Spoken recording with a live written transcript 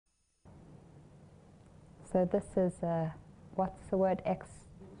So this is a, what's the word,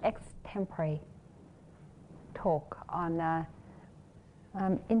 extempore talk on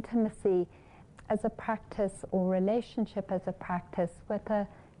intimacy as a practice or relationship as a practice with a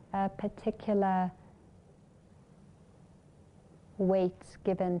particular weight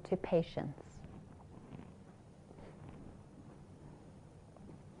given to patience.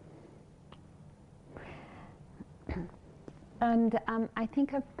 And I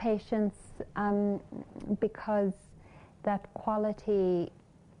think of patience because that quality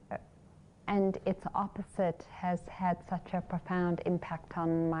and its opposite has had such a profound impact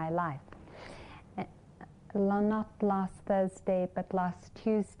on my life. Not last Thursday, but last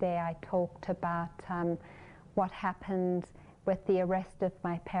Tuesday, I talked about what happened with the arrest of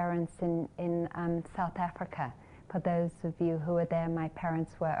my parents in South Africa. For those of you who were there, my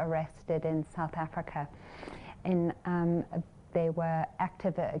parents were arrested in South Africa. They were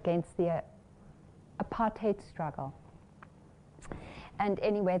active against the apartheid struggle. And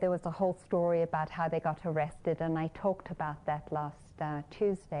anyway, there was a whole story about how they got arrested, and I talked about that last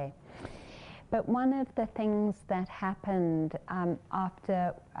Tuesday. But one of the things that happened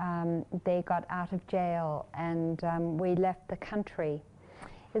after they got out of jail and we left the country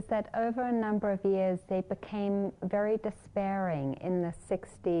is that over a number of years they became very despairing in the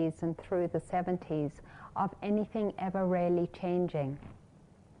 60s and through the 70s of anything ever really changing.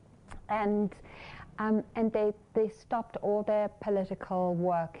 And they stopped all their political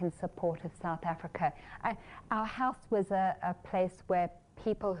work in support of South Africa. Our house was a place where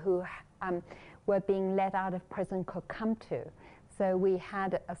people who were being let out of prison could come to. So we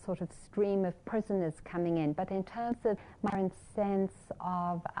had a sort of stream of prisoners coming in. But in terms of my own sense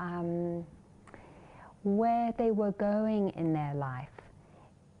of where they were going in their life,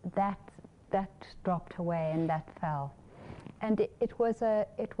 that dropped away and that fell. And it was a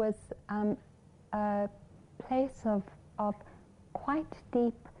place of quite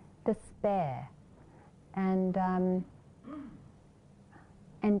deep despair and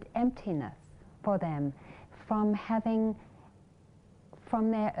emptiness for them from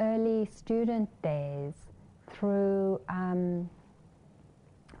their early student days through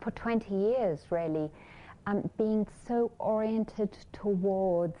for 20 years really being so oriented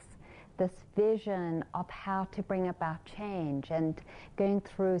towards this vision of how to bring about change and going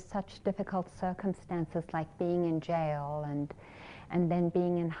through such difficult circumstances like being in jail and then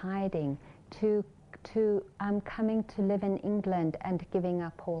being in hiding to coming to live in England and giving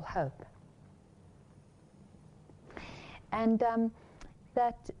up all hope. And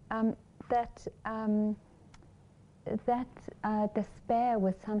that despair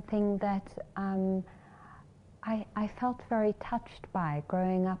was something that I felt very touched by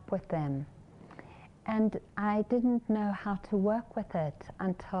growing up with them. And I didn't know how to work with it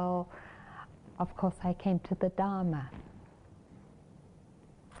until, of course, I came to the Dharma.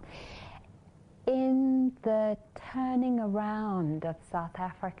 In the turning around of South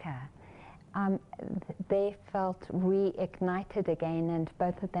Africa, they felt reignited again, and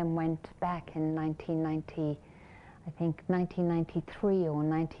both of them went back in 1993 or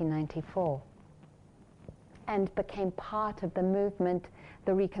 1994, and became part of the movement,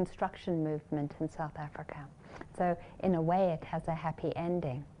 the Reconstruction movement in South Africa. So in a way it has a happy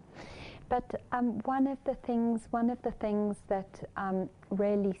ending. But one of the things that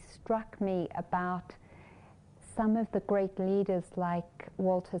really struck me about some of the great leaders like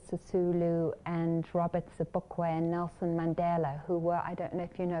Walter Sisulu and Robert Sobukwe and Nelson Mandela, who were, I don't know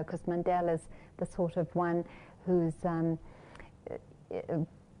if you know, because Mandela's the sort of one who's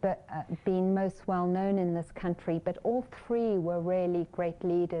been most well known in this country, but all three were really great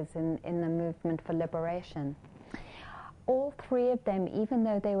leaders in the movement for liberation. All three of them, even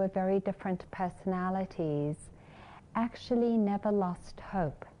though they were very different personalities, actually never lost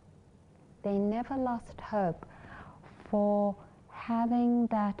hope. They never lost hope for having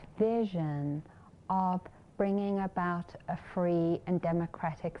that vision of bringing about a free and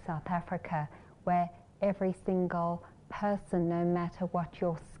democratic South Africa where every single person, no matter what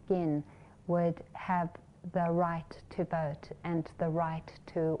your skin, would have the right to vote and the right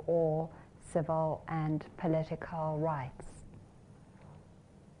to all civil and political rights.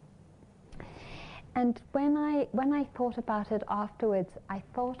 And when I thought about it afterwards, I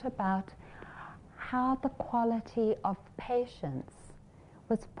thought about how the quality of patience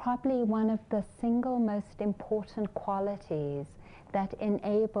was probably one of the single most important qualities that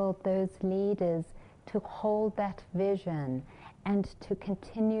enabled those leaders to hold that vision and to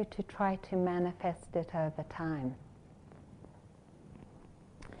continue to try to manifest it over time.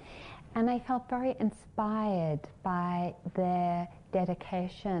 And I felt very inspired by their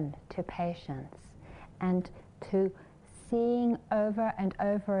dedication to patience and to seeing over and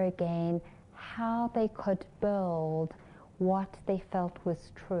over again how they could build what they felt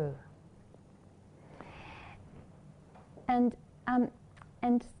was true. And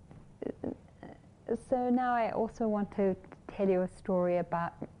so now I also want to tell you a story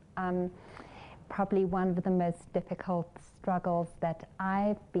about probably one of the most difficult struggles that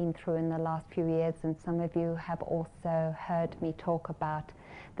I've been through in the last few years, and some of you have also heard me talk about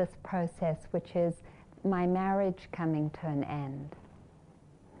this process, which is my marriage coming to an end.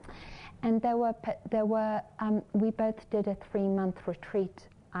 And we both did a 3-month retreat.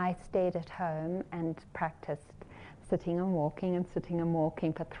 I stayed at home and practiced sitting and walking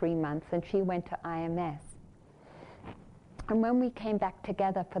for 3 months, and she went to IMS. And when we came back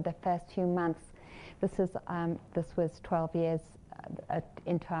together for the first few months, this was 12 years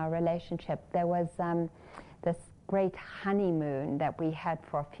into our relationship, there was this great honeymoon that we had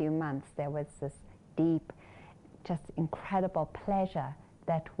for a few months. There was this deep, just incredible pleasure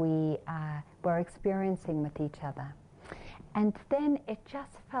that we were experiencing with each other. And then it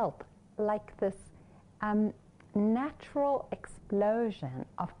just felt like this natural explosion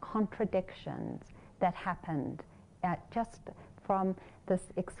of contradictions that happened just from this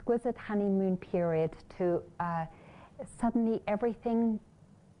exquisite honeymoon period to suddenly everything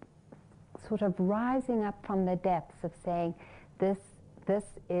sort of rising up from the depths of saying, this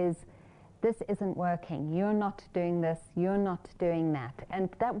isn't working, you're not doing this, you're not doing that. And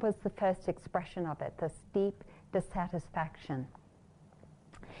that was the first expression of it, this deep dissatisfaction.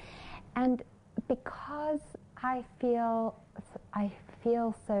 And because I feel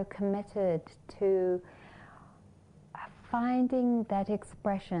so committed to finding that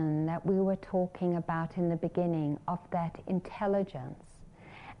expression that we were talking about in the beginning of that intelligence,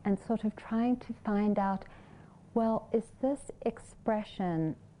 and sort of trying to find out, well, is this the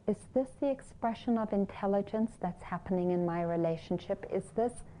expression of intelligence that's happening in my relationship? Is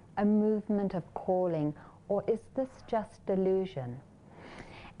this a movement of calling, or is this just delusion?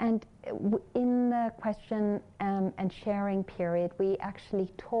 And in the question and sharing period, we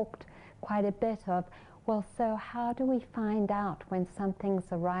actually talked quite a bit of, well, so how do we find out when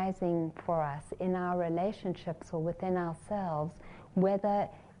something's arising for us in our relationships or within ourselves, whether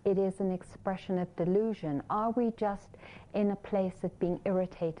it is an expression of delusion? Are we just in a place of being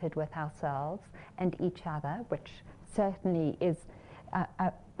irritated with ourselves and each other, which certainly is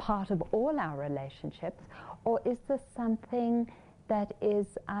a part of all our relationships, or is this something that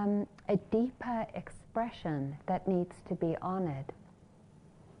is a deeper expression that needs to be honored?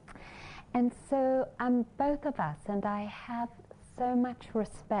 And so both of us, and I have so much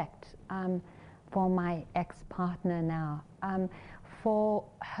respect for my ex-partner now, for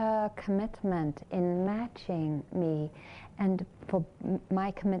her commitment in matching me, and for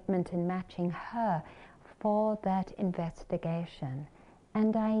my commitment in matching her for that investigation.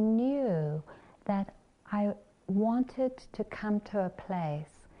 And I knew that I wanted to come to a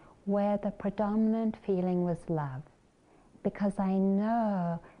place where the predominant feeling was love, because I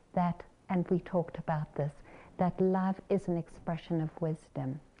know that, and we talked about this, that love is an expression of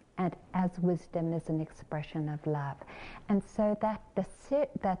wisdom, and as wisdom is an expression of love. And so that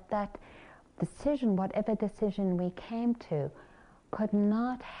decision, whatever decision we came to, could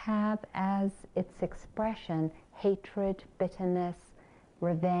not have as its expression hatred, bitterness,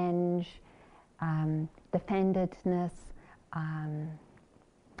 revenge, defendedness,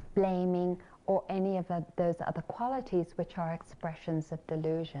 blaming, or any of those other qualities which are expressions of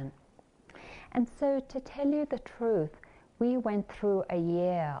delusion. And so, to tell you the truth, we went through a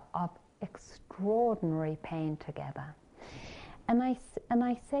year of extraordinary pain together. And I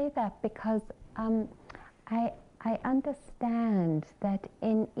say that because I understand that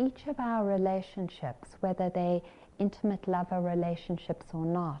in each of our relationships, whether they intimate lover relationships or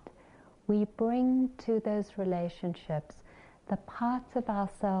not, we bring to those relationships the parts of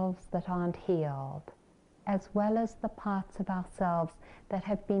ourselves that aren't healed, as well as the parts of ourselves that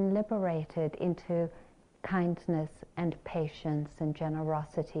have been liberated into kindness and patience and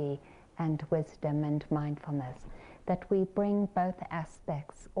generosity and wisdom and mindfulness, that we bring both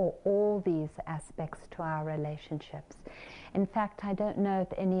aspects or all these aspects to our relationships. In fact, I don't know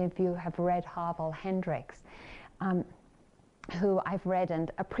if any of you have read Harville Hendrix, who I've read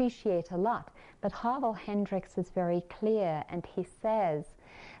and appreciate a lot, but Harville Hendrix is very clear, and he says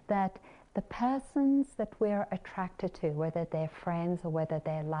that the persons that we're attracted to, whether they're friends or whether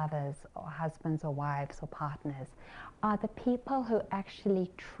they're lovers or husbands or wives or partners, are the people who actually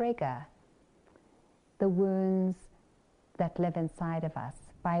trigger the wounds that live inside of us.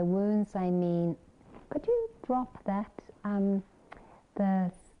 By wounds I mean, could you drop that,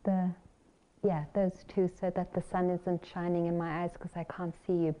 Yeah, those two, so that the sun isn't shining in my eyes because I can't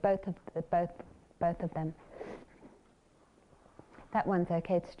see you. Both of them. That one's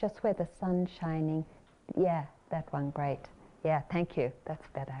okay. It's just where the sun's shining. Yeah, that one, great. Yeah, thank you. That's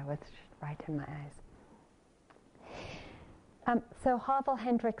better. It was right in my eyes. So Harville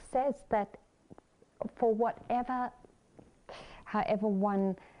Hendricks says that for however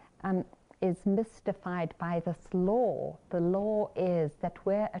one is mystified by this law, the law is that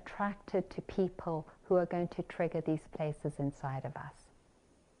we're attracted to people who are going to trigger these places inside of us.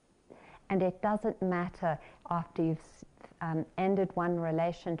 And it doesn't matter after you've ended one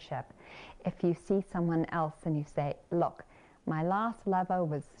relationship, if you see someone else and you say, look, my last lover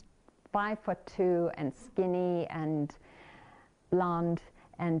was 5'2" and skinny and blonde,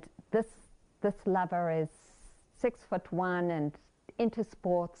 and this lover is 6'1" and into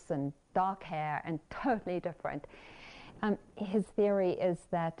sports and dark hair and totally different. His theory is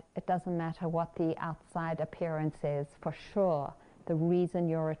that it doesn't matter what the outside appearance is, for sure the reason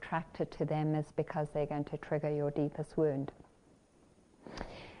you're attracted to them is because they're going to trigger your deepest wound.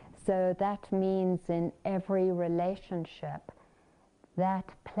 So that means in every relationship, that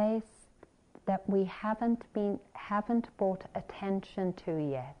place that we haven't brought attention to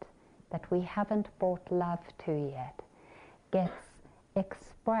yet, that we haven't brought love to yet, gets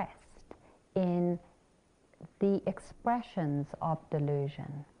expressed in the expressions of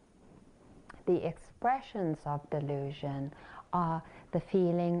delusion. The expressions of delusion are the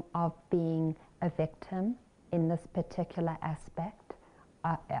feeling of being a victim in this particular aspect,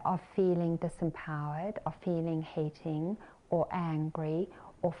 of feeling disempowered, of feeling hating or angry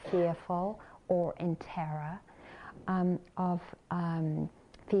or fearful or in terror, of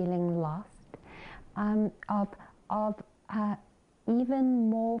feeling lost, of even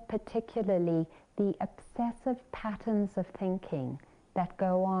more particularly the obsessive patterns of thinking that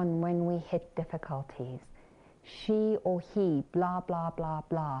go on when we hit difficulties. She or he, blah, blah, blah,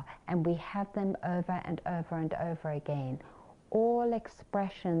 blah, and we have them over and over and over again. All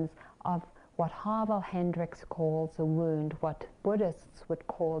expressions of what Harville Hendricks calls a wound, what Buddhists would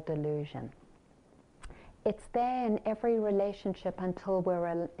call delusion. It's there in every relationship until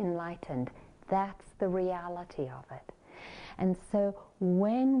we're enlightened. That's the reality of it. And so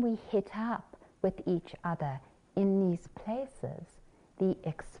when we hit up with each other in these places, the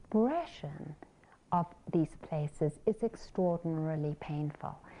expression of these places is extraordinarily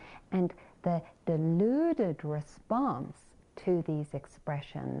painful. And the deluded response to these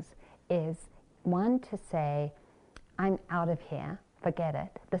expressions is, one, to say, I'm out of here, forget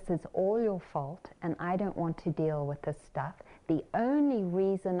it, this is all your fault, and I don't want to deal with this stuff. The only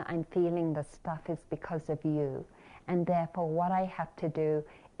reason I'm feeling this stuff is because of you, and therefore what I have to do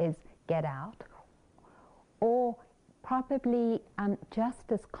is get out. Or probably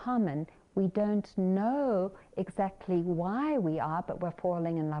just as common, we don't know exactly why we are, but we're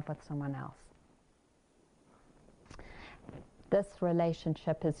falling in love with someone else. This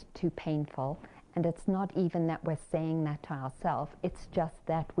relationship is too painful, and it's not even that we're saying that to ourselves, it's just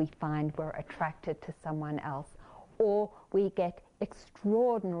that we find we're attracted to someone else, or we get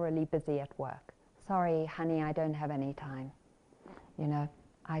extraordinarily busy at work. Sorry, honey, I don't have any time. You know,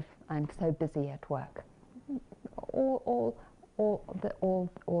 I'm so busy at work. All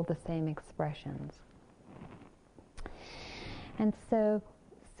the same expressions. And so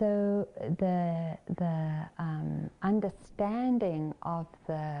the understanding of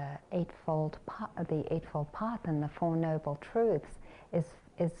the eightfold path and the Four Noble Truths is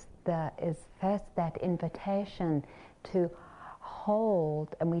first that invitation to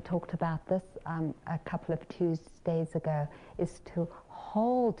hold, and we talked about this a couple of Tuesdays ago, is to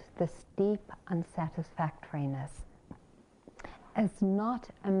hold this deep unsatisfactoriness as not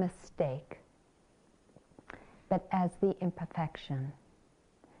a mistake, but as the imperfection.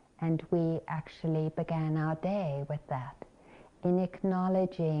 And we actually began our day with that, in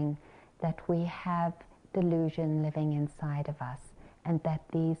acknowledging that we have delusion living inside of us, and that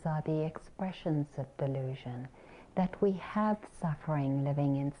these are the expressions of delusion, that we have suffering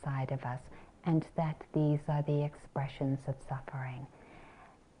living inside of us, and that these are the expressions of suffering.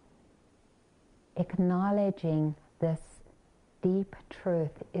 Acknowledging this deep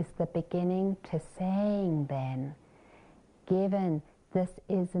truth is the beginning to saying then, given this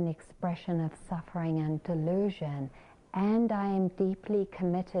is an expression of suffering and delusion, and I am deeply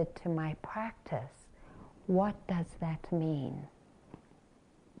committed to my practice, what does that mean?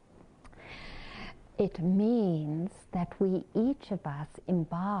 It means that we, each of us,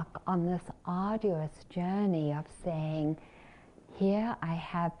 embark on this arduous journey of saying, here I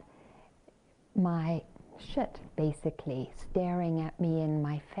have my shit, basically, staring at me in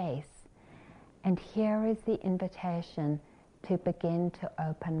my face. And here is the invitation to begin to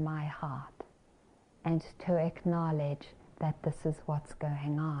open my heart and to acknowledge that this is what's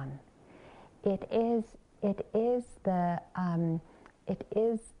going on. It is the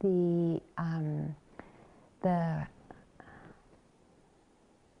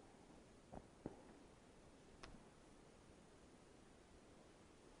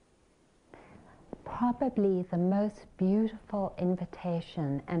probably the most beautiful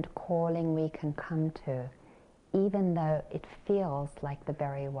invitation and calling we can come to, even though it feels like the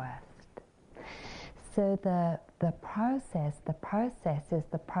very worst. So the process is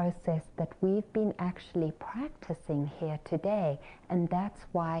the process that we've been actually practicing here today, and that's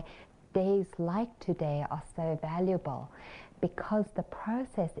why days like today are so valuable, because the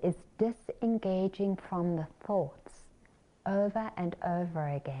process is disengaging from the thoughts over and over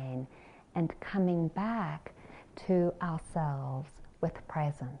again and coming back to ourselves with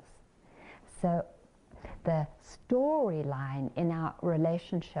presence. So the storyline in our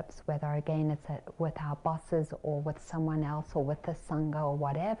relationships, whether again it's with our bosses or with someone else or with the Sangha or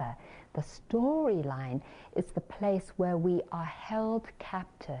whatever, the storyline is the place where we are held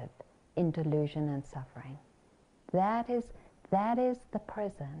captive in delusion and suffering. That is the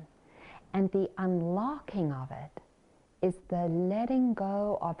prison. And the unlocking of it is the letting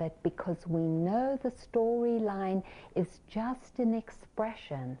go of it, because we know the storyline is just an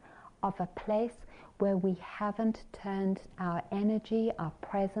expression of a place where we haven't turned our energy, our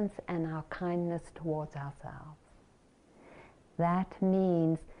presence, and our kindness towards ourselves. That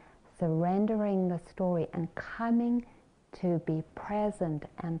means surrendering the story and coming to be present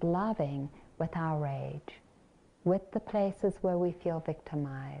and loving with our rage, with the places where we feel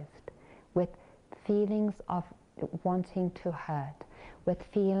victimized, with feelings of wanting to hurt, with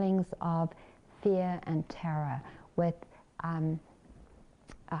feelings of fear and terror, with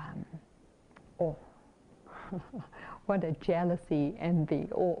what a jealousy, envy,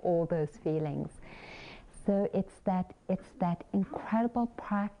 all those feelings. So it's that incredible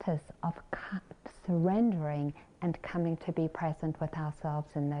practice of surrendering and coming to be present with ourselves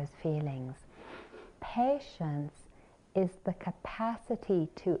in those feelings. Patience is the capacity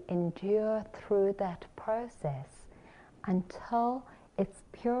to endure through that process until it's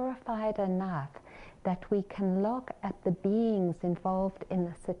purified enough that we can look at the beings involved in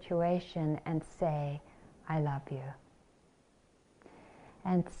the situation and say, I love you.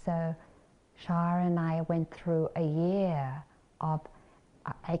 And so Shara and I went through a year of,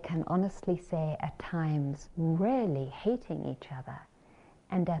 I can honestly say at times, really hating each other.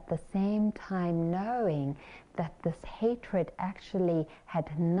 And at the same time knowing that this hatred actually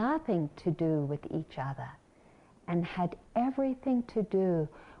had nothing to do with each other and had everything to do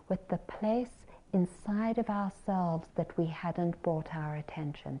with the place inside of ourselves that we hadn't brought our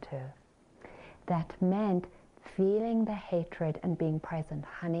attention to. That meant feeling the hatred and being present.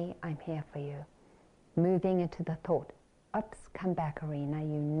 Honey, I'm here for you. Moving into the thought, oops, come back, Arinna.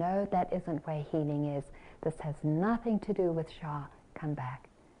 You know that isn't where healing is. This has nothing to do with Shah. Come back.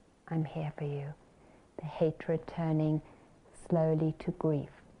 I'm here for you. The hatred turning slowly to grief.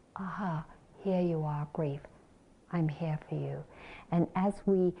 Aha, here you are, grief. I'm here for you. And as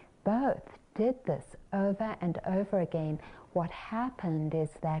we both did this over and over again, what happened is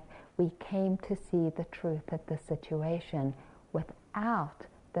that we came to see the truth of the situation without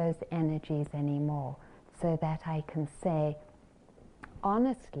those energies anymore, so that I can say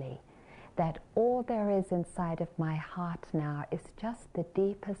honestly that all there is inside of my heart now is just the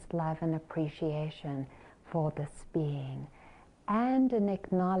deepest love and appreciation for this being, and an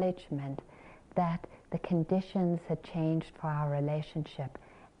acknowledgement that the conditions had changed for our relationship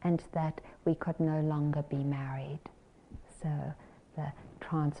and that we could no longer be married. So the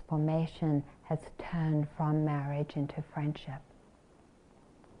transformation has turned from marriage into friendship.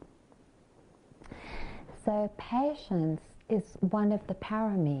 So patience is one of the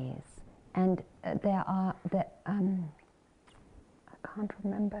paramis, and there are I can't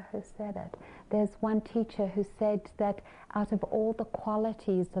remember who said it. There's one teacher who said that out of all the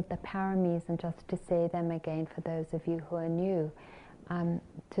qualities of the paramis, and just to say them again for those of you who are new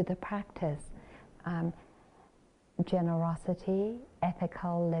to the practice, generosity,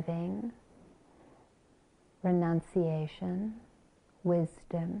 ethical living, renunciation,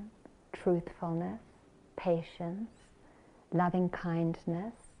 wisdom, truthfulness, patience, loving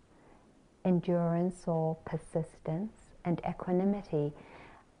kindness, endurance or persistence, and equanimity,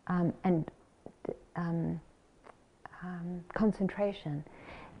 and concentration.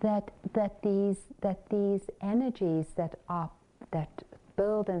 That these energies that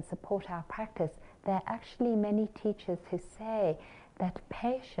build and support our practice, there are actually many teachers who say that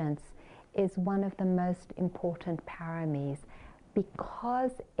patience is one of the most important paramis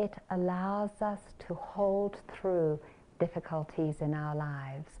because it allows us to hold through difficulties in our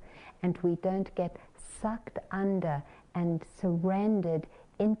lives, and we don't get sucked under and surrendered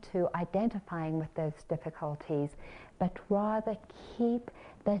into identifying with those difficulties, but rather keep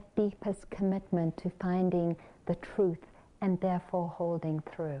that deepest commitment to finding the truth and therefore holding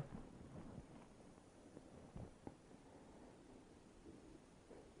through.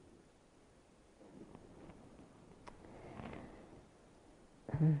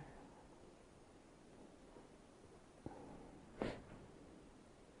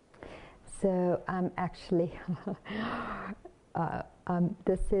 So actually,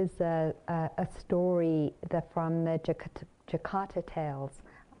 this is a story from the Jakarta Tales,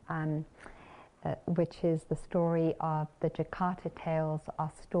 which is the story of the Jakarta Tales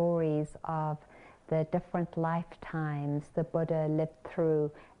are stories of the different lifetimes the Buddha lived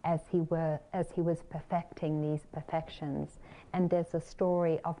through as he was perfecting these perfections. And there's a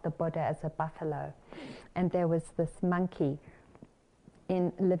story of the Buddha as a buffalo, and there was this monkey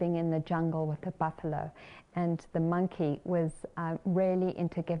living in the jungle with a buffalo, and the monkey was really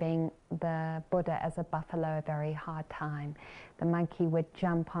into giving the Buddha as a buffalo a very hard time. The monkey would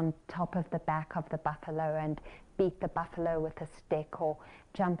jump on top of the back of the buffalo and beat the buffalo with a stick, or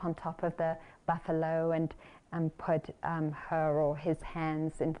jump on top of the buffalo and put her or his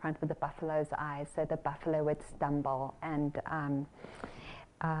hands in front of the buffalo's eyes so the buffalo would stumble and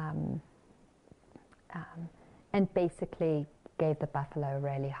basically gave the buffalo a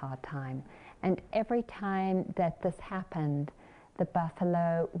really hard time. And every time that this happened, the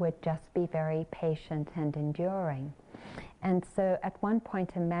buffalo would just be very patient and enduring. And so at one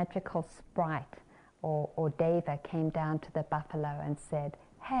point a magical sprite or deva came down to the buffalo and said,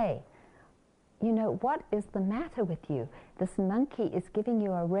 "Hey, you know, what is the matter with you? This monkey is giving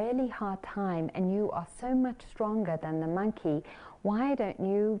you a really hard time and you are so much stronger than the monkey. Why don't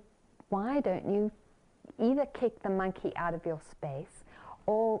you either kick the monkey out of your space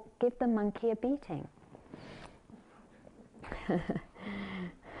or give the monkey a beating?"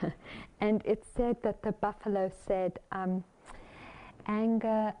 And it said that the buffalo said,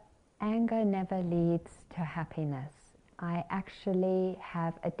 anger never leads to happiness. I actually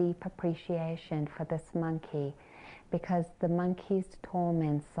have a deep appreciation for this monkey because the monkey's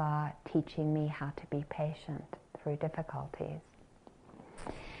torments are teaching me how to be patient through difficulties.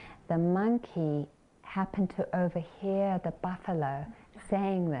 The monkey happened to overhear the buffalo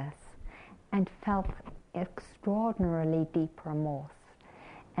saying this and felt extraordinarily deep remorse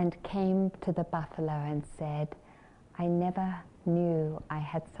and came to the buffalo and said, "I never knew I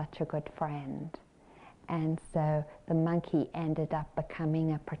had such a good friend." And so the monkey ended up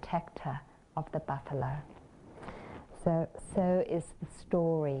becoming a protector of the buffalo. So is the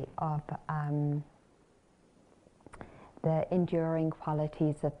story of the enduring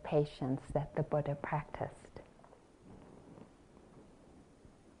qualities of patience that the Buddha practiced.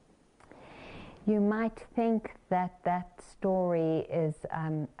 You might think that that story is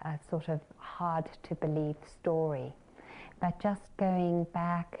a sort of hard to believe story, but just going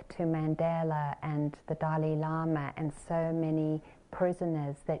back to Mandela and the Dalai Lama and so many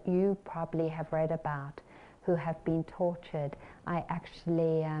prisoners that you probably have read about who have been tortured. I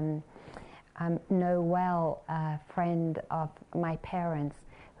actually know well a friend of my parents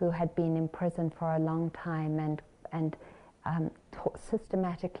who had been in prison for a long time and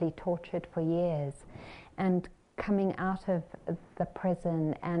systematically tortured for years, and coming out of the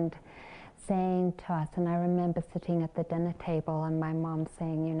prison and saying to us, and I remember sitting at the dinner table and my mom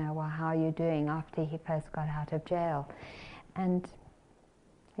saying, you know, "Well, how are you doing?" after he first got out of jail. And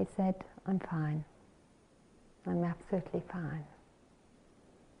he said, "I'm fine. I'm absolutely fine."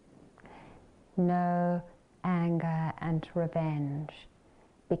 No anger and revenge,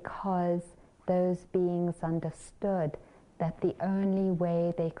 because those beings understood that the only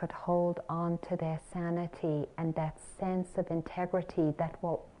way they could hold on to their sanity and that sense of integrity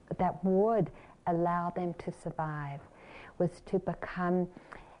that would allow them to survive was to become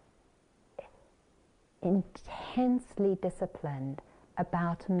intensely disciplined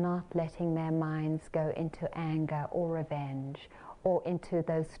about not letting their minds go into anger or revenge or into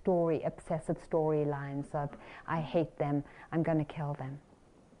those obsessive storylines of, "I hate them, I'm going to kill them."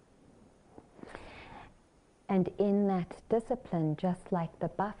 And in that discipline, just like the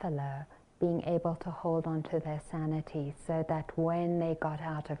buffalo, being able to hold on to their sanity so that when they got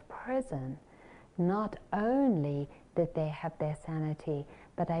out of prison, not only did they have their sanity,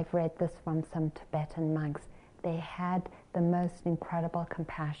 but I've read this from some Tibetan monks, they had the most incredible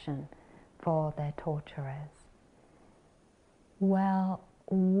compassion for their torturers. Well,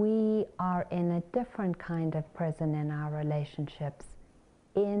 we are are in a different kind of prison in our relationships,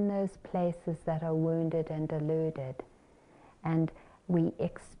 in those places that are wounded and deluded. And we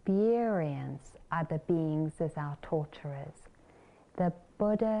experience other beings as our torturers. The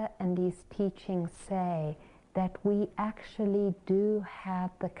Buddha and these teachings say that we actually do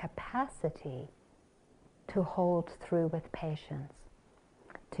have the capacity to hold through with patience,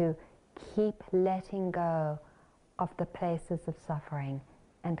 to keep letting go of the places of suffering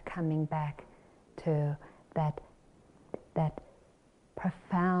and coming back to that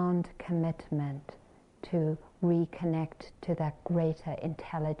profound commitment to reconnect to that greater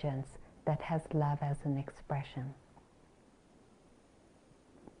intelligence that has love as an expression.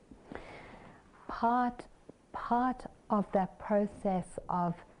 Part of that process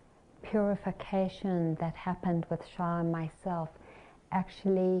of purification that happened with Shah and myself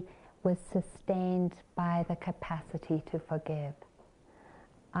actually was sustained by the capacity to forgive.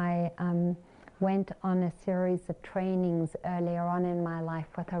 I went on a series of trainings earlier on in my life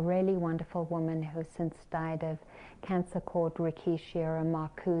with a really wonderful woman who since died of cancer called Rikishira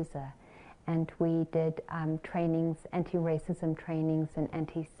Marcuse. And we did trainings, anti-racism trainings and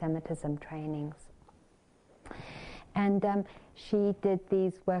anti-Semitism trainings. And she did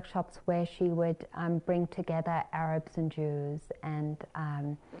these workshops where she would bring together Arabs and Jews and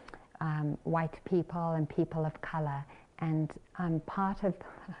white people and people of color. And part of it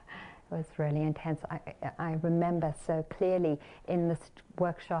was really intense. I remember so clearly in this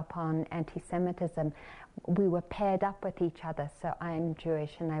workshop on anti-Semitism, we were paired up with each other. So I'm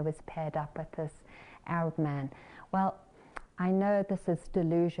Jewish and I was paired up with this Arab man. Well, I know this is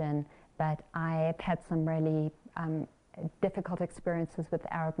delusion, but I had some really difficult experiences with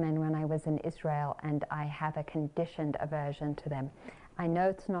Arab men when I was in Israel, and I have a conditioned aversion to them. I know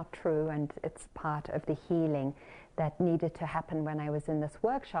it's not true, and it's part of the healing that needed to happen when I was in this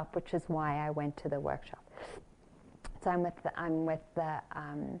workshop, which is why I went to the workshop. So I'm with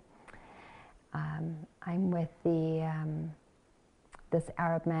this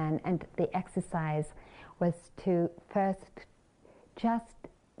Arab man, and the exercise was to first just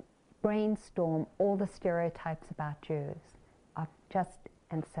brainstorm all the stereotypes about Jews,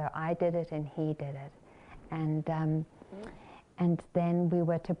 and so I did it and he did it, and then we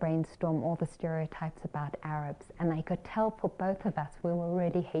were to brainstorm all the stereotypes about Arabs, and I could tell for both of us we were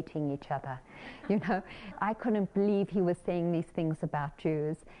really hating each other. You know, I couldn't believe he was saying these things about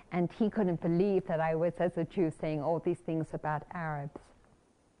Jews, and he couldn't believe that I was, as a Jew, saying all these things about Arabs.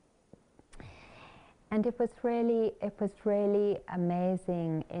 And it was really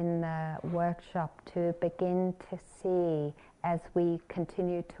amazing in the workshop to begin to see, as we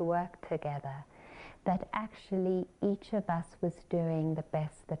continued to work together, that actually each of us was doing the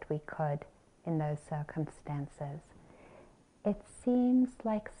best that we could in those circumstances. It seems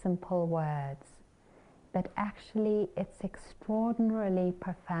like simple words, but actually it's extraordinarily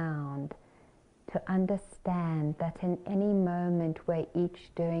profound to understand that in any moment we're each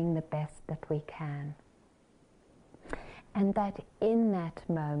doing the best that we can. And that in that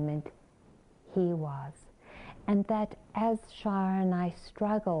moment he was. And that as Shara and I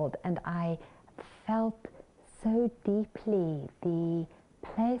struggled, and I felt so deeply the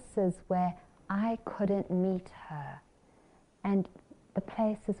places where I couldn't meet her and the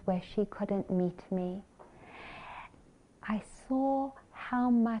places where she couldn't meet me, I saw how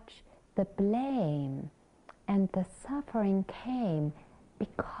much the blame and the suffering came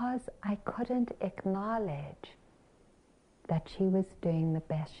because I couldn't acknowledge that she was doing the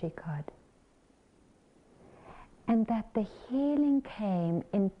best she could. And that the healing came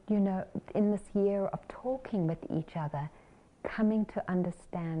in this year of talking with each other, coming to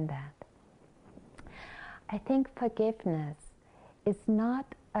understand that. I think forgiveness is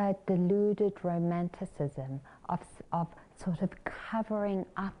not a deluded romanticism of sort of covering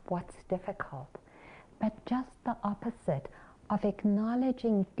up what's difficult, but just the opposite of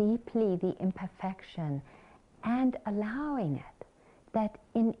acknowledging deeply the imperfection and allowing it, that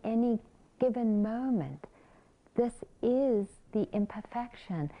in any given moment, this is the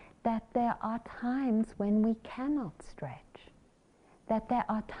imperfection, that there are times when we cannot stretch, that there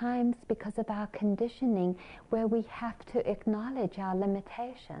are times because of our conditioning where we have to acknowledge our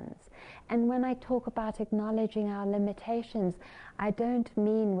limitations. And when I talk about acknowledging our limitations, I don't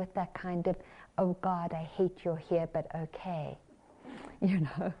mean with that kind of, oh God, I hate you're here, but okay,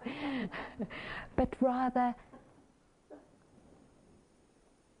 but rather,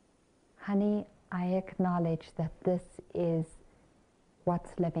 honey, I acknowledge that this is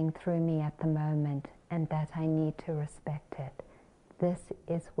what's living through me at the moment, and that I need to respect it. this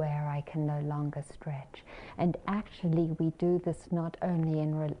is where I can no longer stretch. And actually we do this not only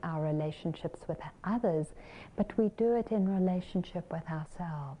in our relationships with others, but we do it in relationship with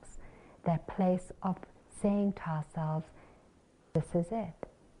ourselves. That place of saying to ourselves, this is it.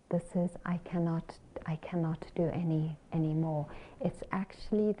 This is, I cannot do any more. It's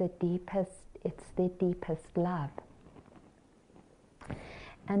actually the deepest love.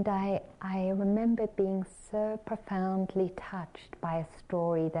 And I remember being so profoundly touched by a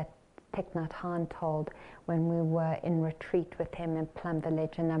story that Thich Nhat Hanh told when we were in retreat with him in Plum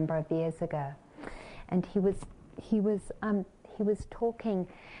Village a number of years ago. And he was talking,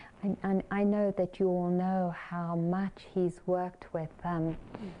 and I know that you all know how much he's worked with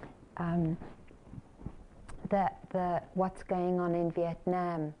the what's going on in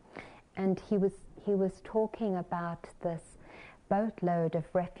Vietnam. And he was talking about this boatload of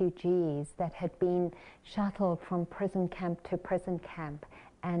refugees that had been shuttled from prison camp to prison camp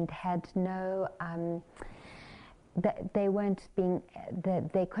and had no,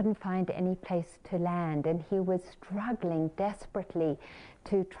 they couldn't find any place to land, and he was struggling desperately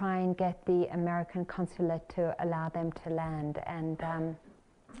to try and get the American consulate to allow them to land, and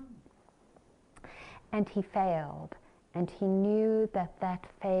he failed, and he knew that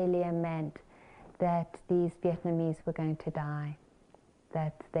failure meant that these Vietnamese were going to die,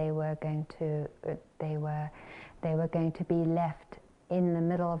 that they were going to be left in the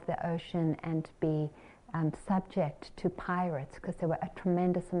middle of the ocean and be subject to pirates, because there were a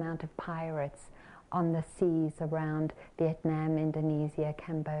tremendous amount of pirates on the seas around Vietnam, Indonesia,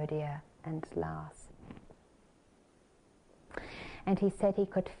 Cambodia, and Laos. And he said he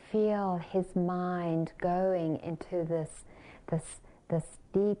could feel his mind going into this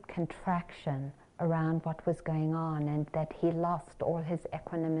deep contraction around what was going on, and that he lost all his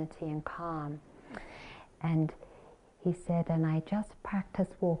equanimity and calm. And he said, and I just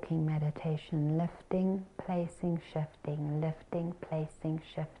practiced walking meditation, lifting, placing, shifting, lifting, placing,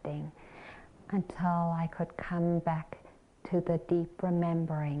 shifting, until I could come back to the deep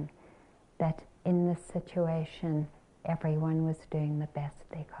remembering that in this situation everyone was doing the best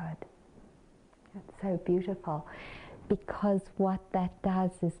they could. It's so beautiful, because what that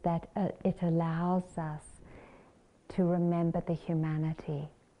does is that it allows us to remember the humanity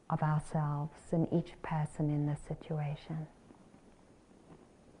of ourselves and each person in this situation.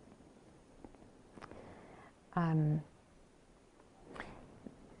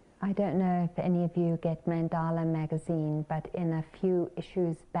 I don't know if any of you get Mandela magazine, but in a few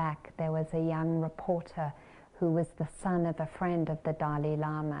issues back there was a young reporter who was the son of a friend of the Dalai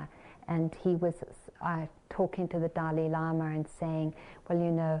Lama, and he was talking to the Dalai Lama and saying, well,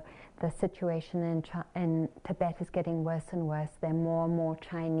 you know, the situation in Tibet is getting worse and worse. There are more and more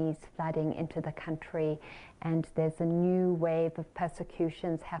Chinese flooding into the country, and there's a new wave of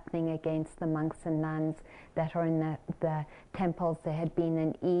persecutions happening against the monks and nuns that are in the temples. There had been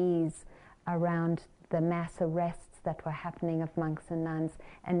an ease around the mass arrests that were happening of monks and nuns,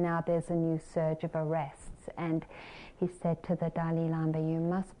 and now there's a new surge of arrests. And he said to the Dalai Lama, you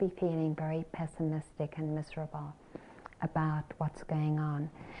must be feeling very pessimistic and miserable about what's going on.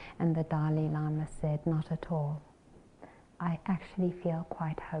 And the Dalai Lama said, not at all. I actually feel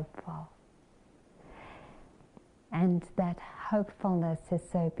quite hopeful. And that hopefulness is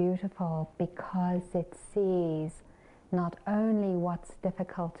so beautiful because it sees not only what's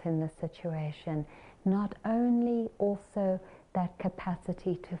difficult in the situation, not only also that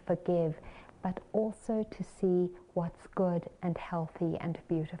capacity to forgive, but also to see what's good and healthy and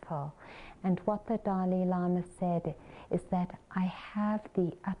beautiful. And what the Dalai Lama said is that I have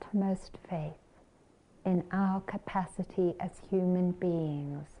the utmost faith in our capacity as human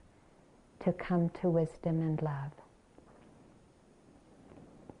beings to come to wisdom and love.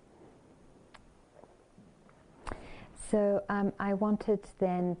 So I wanted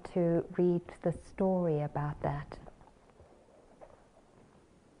then to read the story about that.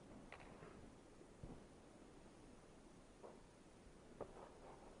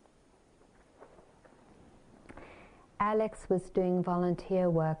 Alex was doing volunteer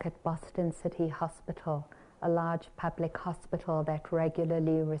work at Boston City Hospital, a large public hospital that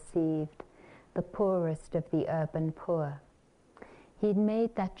regularly received the poorest of the urban poor. He'd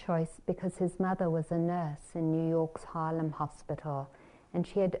made that choice because his mother was a nurse in New York's Harlem Hospital, and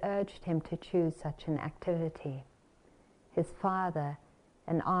she had urged him to choose such an activity. His father,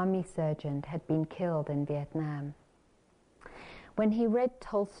 an army surgeon, had been killed in Vietnam. When he read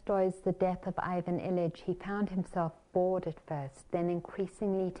Tolstoy's The Death of Ivan Ilyich, he found himself bored at first, then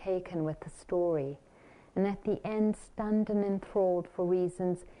increasingly taken with the story, and at the end stunned and enthralled for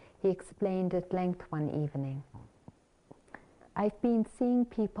reasons he explained at length one evening. I've been seeing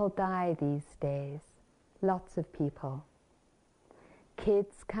people die these days, lots of people.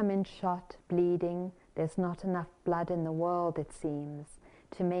 Kids come in shot, bleeding. There's not enough blood in the world, it seems,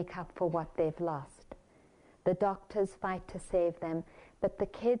 to make up for what they've lost. The doctors fight to save them, but the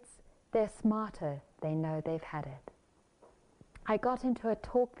kids, they're smarter. They know they've had it. I got into a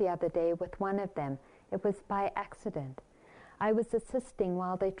talk the other day with one of them. It was by accident. I was assisting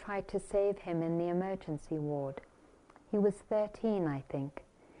while they tried to save him in the emergency ward. He was 13, I think.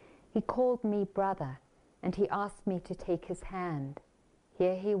 He called me brother, and he asked me to take his hand.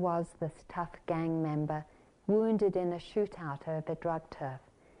 Here he was, this tough gang member, wounded in a shootout over drug turf.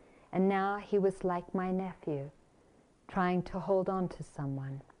 And now he was like my nephew, trying to hold on to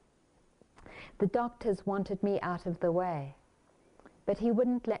someone. The doctors wanted me out of the way, but he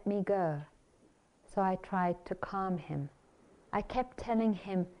wouldn't let me go. So I tried to calm him. I kept telling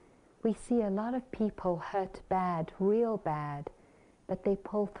him, we see a lot of people hurt bad, real bad, but they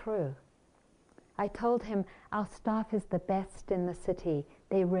pull through. I told him our staff is the best in the city.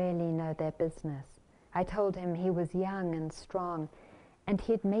 They really know their business. I told him he was young and strong, and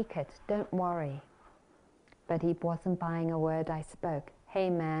he'd make it, don't worry. But he wasn't buying a word I spoke. Hey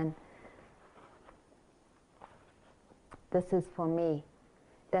man, this is for me.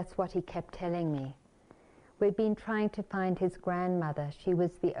 That's what he kept telling me. We've been trying to find his grandmother. She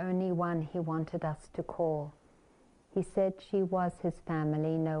was the only one he wanted us to call. He said she was his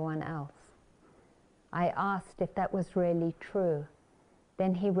family, no one else. I asked if that was really true.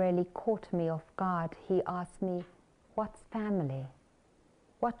 Then he really caught me off guard. He asked me, what's family?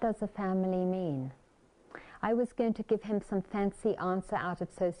 What does a family mean? I was going to give him some fancy answer out of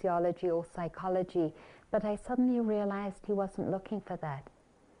sociology or psychology, but I suddenly realized he wasn't looking for that.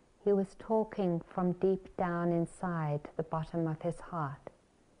 He was talking from deep down inside the bottom of his heart.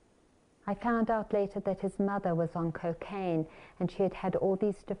 I found out later that his mother was on cocaine, and she had had all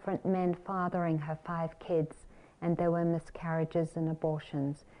these different men fathering her 5 kids, and there were miscarriages and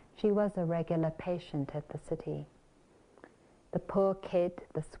abortions. She was a regular patient at the city. The poor kid,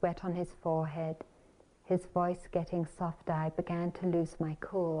 the sweat on his forehead, his voice getting softer, I began to lose my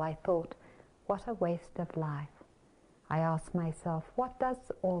cool. I thought, what a waste of life. I asked myself, what does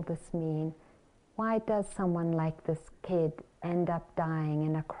all this mean? Why does someone like this kid end up dying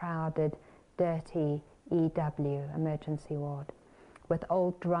in a crowded, dirty EW, emergency ward, with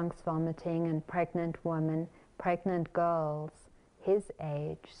old drunks vomiting and pregnant women, pregnant girls, his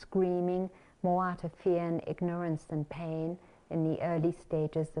age, screaming more out of fear and ignorance than pain in the early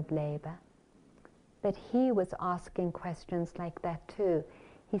stages of labor? But he was asking questions like that too.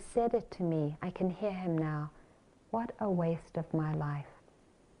 He said it to me. I can hear him now. What a waste of my life.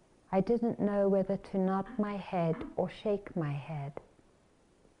 I didn't know whether to nod my head or shake my head.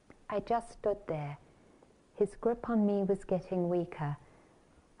 I just stood there. His grip on me was getting weaker.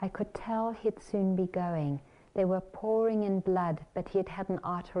 I could tell he'd soon be going. They were pouring in blood, but he had had an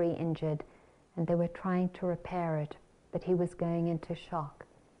artery injured, and they were trying to repair it, but he was going into shock.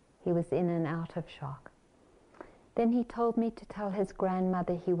 He was in and out of shock. Then he told me to tell his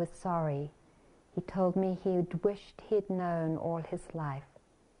grandmother he was sorry. He told me he'd wished he'd known all his life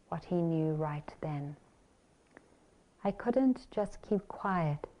what he knew right then. I couldn't just keep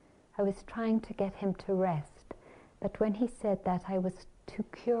quiet. I was trying to get him to rest. But when he said that, I was too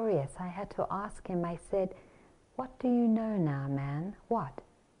curious. I had to ask him. I said, what do you know now, man? What?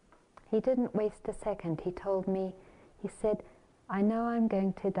 He didn't waste a second. He told me, he said, I know I'm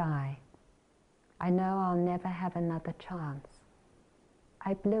going to die. I know I'll never have another chance.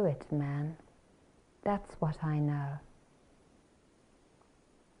 I blew it, man. That's what I know.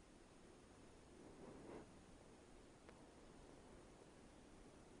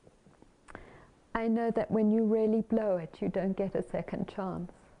 I know that when you really blow it, you don't get a second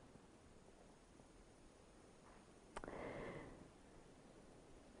chance.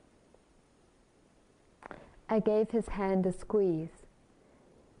 I gave his hand a squeeze.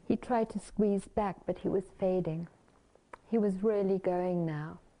 He tried to squeeze back, but he was fading. He was really going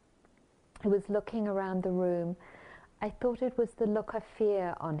now. He was looking around the room. I thought it was the look of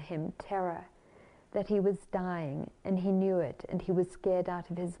fear on him, terror, that he was dying, and he knew it, and he was scared out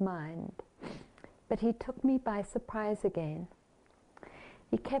of his mind. But he took me by surprise again.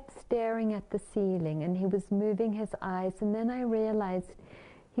 He kept staring at the ceiling, and he was moving his eyes, and then I realized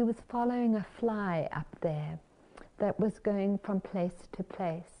he was following a fly up there that was going from place to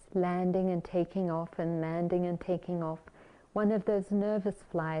place, landing and taking off and landing and taking off. One of those nervous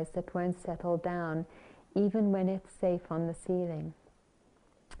flies that won't settle down even when it's safe on the ceiling.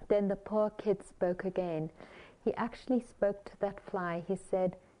 Then the poor kid spoke again. He actually spoke to that fly. He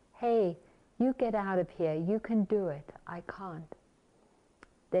said, hey, You get out of here. You can do it. I can't.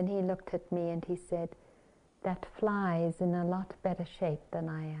 Then he looked at me and he said, that fly is in a lot better shape than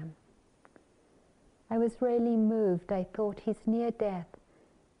I am. I was really moved. I thought he's near death,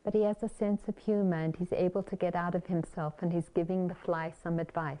 but he has a sense of humor and he's able to get out of himself and he's giving the fly some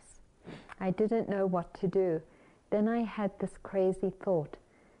advice. I didn't know what to do. Then I had this crazy thought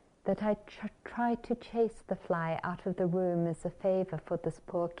that I tried to chase the fly out of the room as a favor for this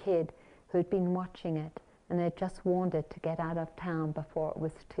poor kid who'd been watching it and had just warned it to get out of town before it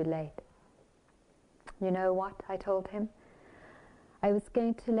was too late. You know what? I told him. I was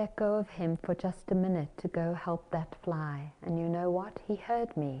going to let go of him for just a minute to go help that fly. And you know what? He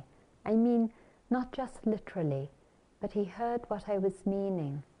heard me. I mean, not just literally, but he heard what I was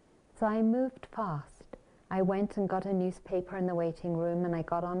meaning. So I moved fast. I went and got a newspaper in the waiting room and I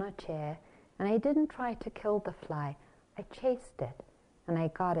got on a chair and I didn't try to kill the fly. I chased it and I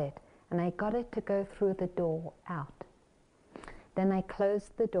got it and I got it to go through the door out. Then I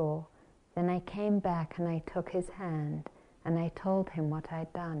closed the door. Then I came back and I took his hand and I told him what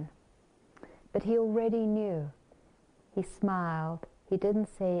I'd done. But he already knew. He smiled. He didn't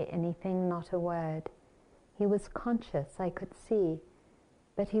say anything, not a word. He was conscious, I could see,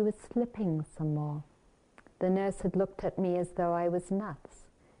 but he was slipping some more. The nurse had looked at me as though I was nuts,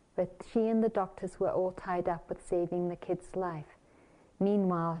 but she and the doctors were all tied up with saving the kid's life.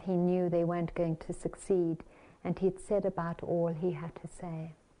 Meanwhile, he knew they weren't going to succeed, and he'd said about all he had to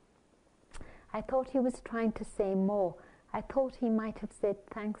say. I thought he was trying to say more. I thought he might have said,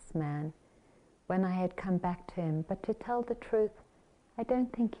 "Thanks, man," when I had come back to him, but to tell the truth, I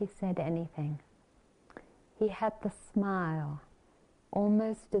don't think he said anything. He had the smile,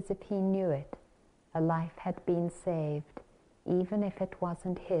 almost as if he knew it. A life had been saved, even if it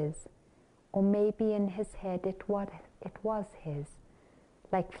wasn't his, or maybe in his head it was his.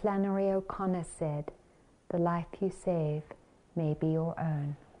 Like Flannery O'Connor said, the life you save may be your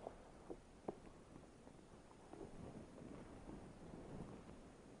own.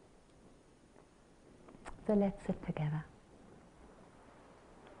 So let's sit together.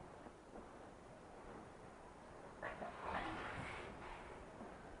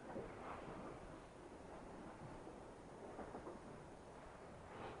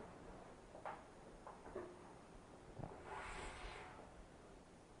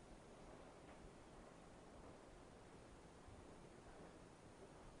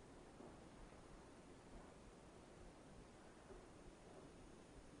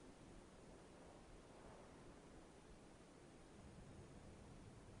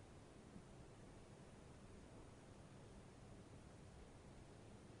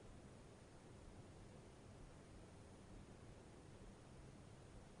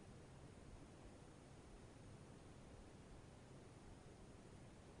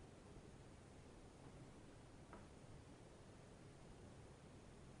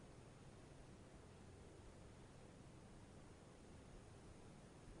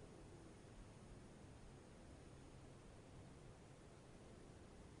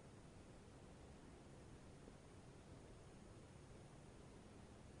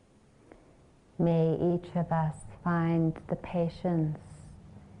 May each of us find the patience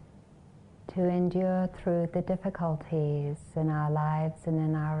to endure through the difficulties in our lives and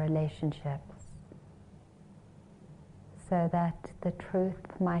in our relationships, so that the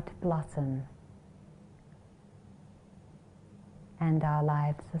truth might blossom and our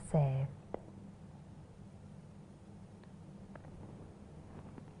lives are saved.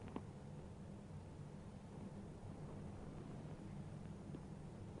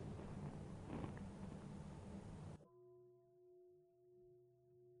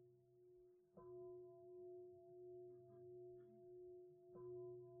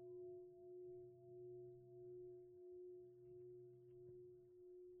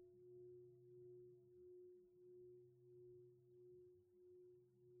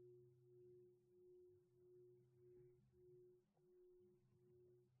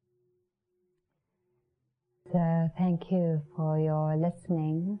 So thank you for your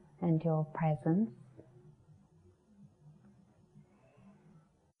listening and your presence.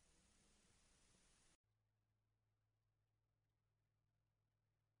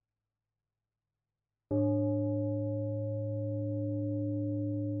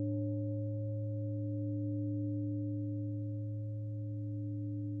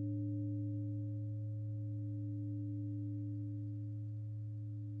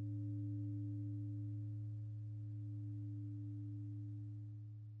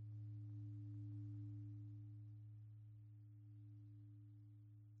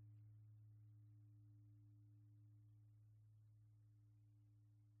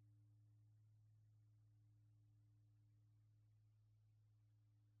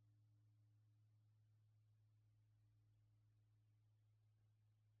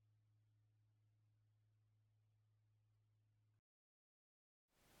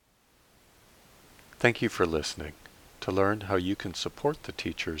 Thank you for listening. To learn how you can support the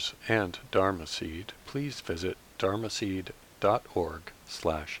teachers and Dharma Seed, please visit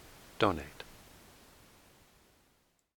dharmaseed.org/donate.